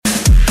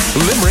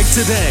Limerick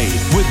Today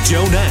with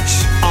Joe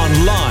Nash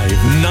on Live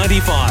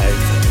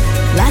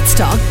 95. Let's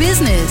talk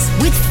business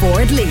with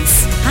Ford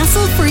Lease.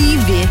 Hassle-free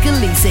vehicle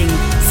leasing.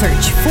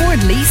 Search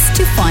Ford Lease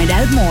to find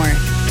out more.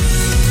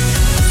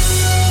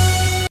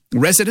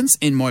 Residents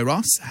in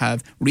Moyross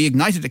have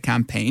reignited a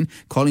campaign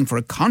calling for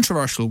a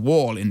controversial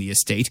wall in the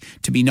estate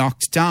to be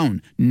knocked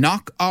down.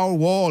 Knock Our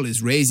Wall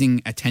is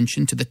raising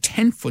attention to the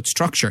 10-foot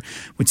structure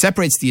which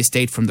separates the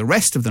estate from the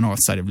rest of the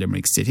north side of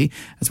Limerick City,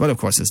 as well, of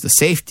course, as the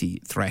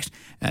safety threat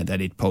that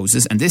it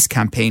poses. And this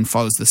campaign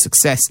follows the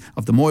success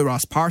of the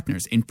Moyross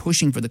partners in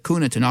pushing for the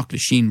Coonagh to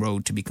Knocklashin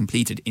Road to be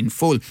completed in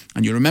full.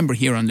 And you remember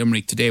here on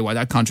Limerick Today, while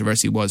that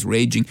controversy was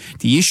raging,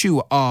 the issue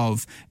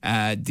of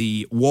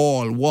the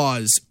wall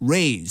was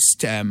raised.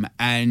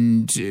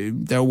 And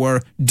there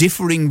were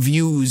differing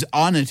views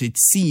on it, it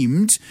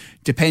seemed,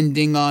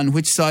 depending on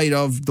which side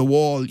of the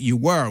wall you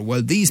were.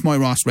 Well, these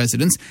Moyross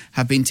residents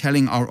have been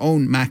telling our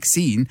own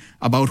Maxine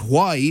about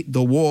why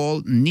the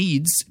wall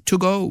needs to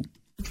go.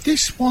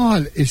 This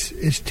wall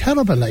is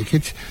terrible. Like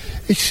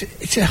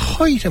it's a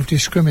height of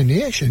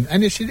discrimination,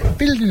 and it's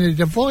building a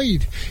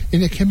divide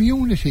in a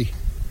community.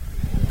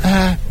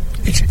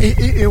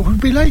 It would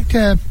be like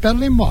the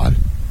Berlin Wall.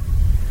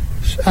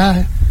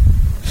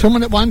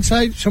 Someone at one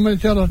side, someone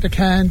at the other, they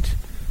can't,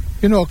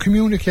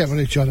 communicate with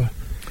each other.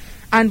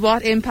 And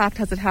what impact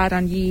has it had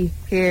on ye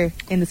here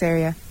in this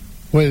area?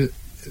 Well,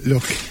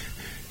 look,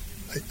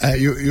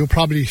 you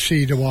probably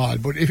see the wall,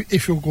 but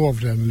if you go over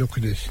there and look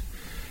at it,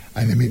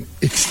 and I mean,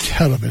 it's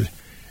terrible.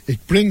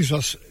 It brings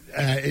us,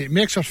 it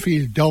makes us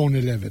feel down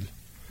a level.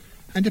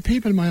 And the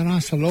people in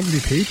Moyross are lovely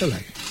people,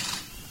 like.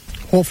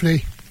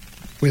 Hopefully,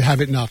 we'll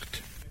have it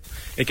knocked.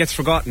 It gets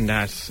forgotten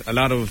that a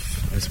lot of,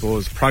 I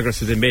suppose, progress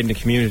has been made in the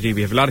community.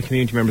 We have a lot of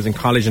community members in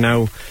college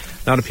now,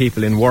 a lot of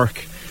people in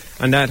work,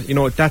 and that,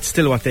 that's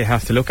still what they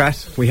have to look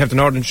at. We have the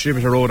Northern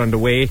Distributor Road on the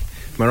way.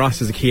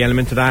 Moyross is a key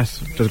element to that.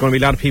 There's going to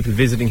be a lot of people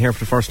visiting here for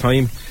the first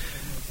time.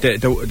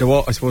 The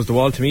wall, I suppose the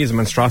wall to me is a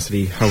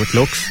monstrosity, how it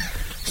looks.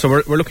 So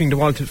we're looking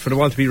for the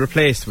wall to be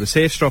replaced with a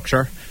safe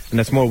structure, and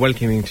that's more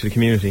welcoming to the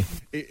community.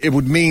 It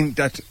would mean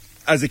that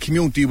as a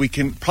community we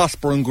can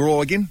prosper and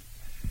grow again.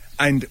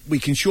 And we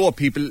can show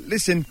people,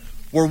 listen,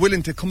 we're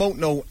willing to come out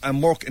now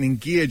and work and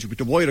engage with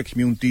the wider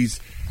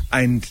communities,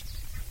 and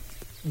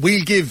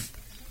we'll give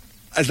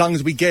as long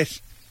as we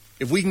get.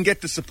 If we can get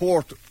the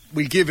support,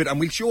 we'll give it, and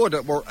we'll show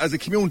that as a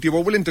community,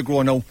 we're willing to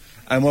grow now,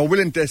 and we're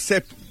willing to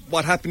accept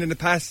what happened in the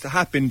past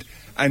happened,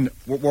 and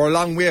we're a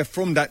long way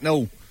from that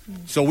now.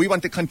 So we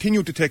want to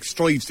continue to take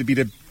strides to be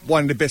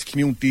one of the best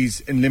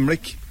communities in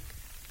Limerick.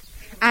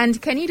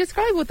 And can you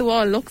describe what the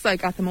wall looks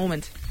like at the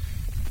moment?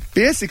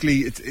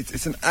 Basically,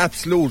 it's an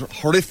absolute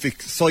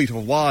horrific sight of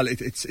a wall.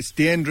 It's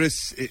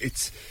dangerous.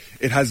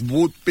 It has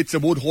bits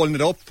of wood holding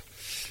it up.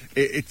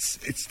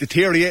 It's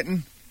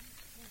deteriorating.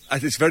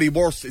 At its very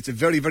worst, it's a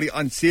very, very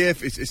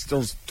unsafe.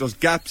 There's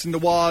gaps in the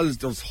walls.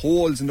 There's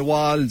holes in the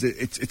walls.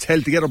 It's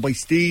held together by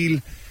steel.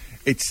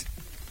 It's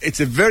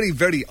a very,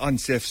 very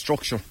unsafe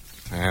structure.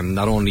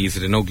 Not only is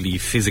it an ugly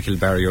physical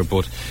barrier,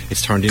 but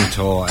it's turned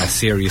into a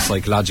serious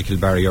psychological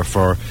barrier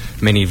for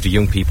many of the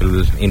young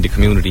people in the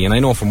community. And I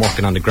know from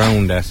working on the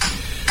ground that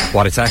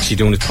what it's actually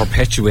doing is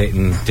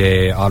perpetuating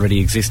the already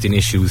existing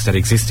issues that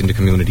exist in the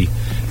community.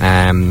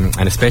 And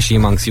especially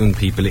amongst young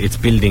people, it's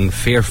building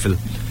fearful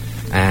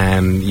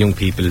young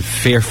people,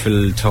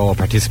 fearful to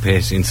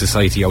participate in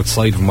society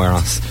outside of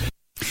Moyross.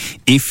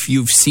 If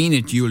you've seen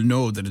it, you'll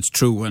know that it's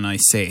true when I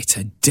say it's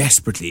a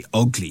desperately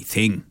ugly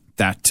thing,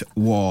 that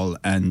wall.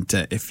 And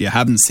if you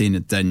haven't seen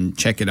it, then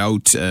check it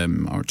out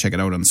or check it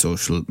out on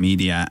social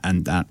media.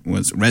 And that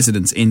was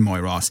residents in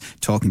Moyross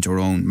talking to our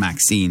own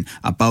Maxine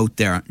about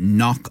their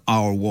Knock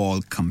Our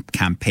Wall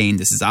campaign.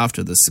 This is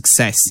after the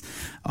success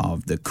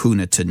of the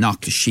Coonagh to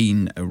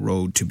Knocklashin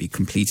Road to be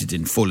completed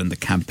in full, and the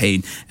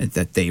campaign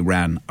that they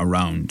ran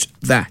around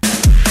that.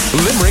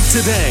 Limerick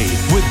Today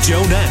with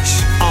Joe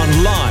Nash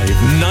on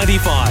Live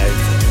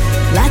 95.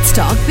 Let's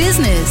talk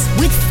business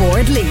with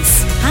Ford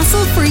Lease.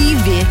 Hassle-free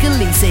vehicle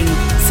leasing.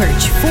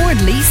 Search Ford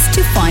Lease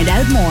to find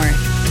out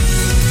more.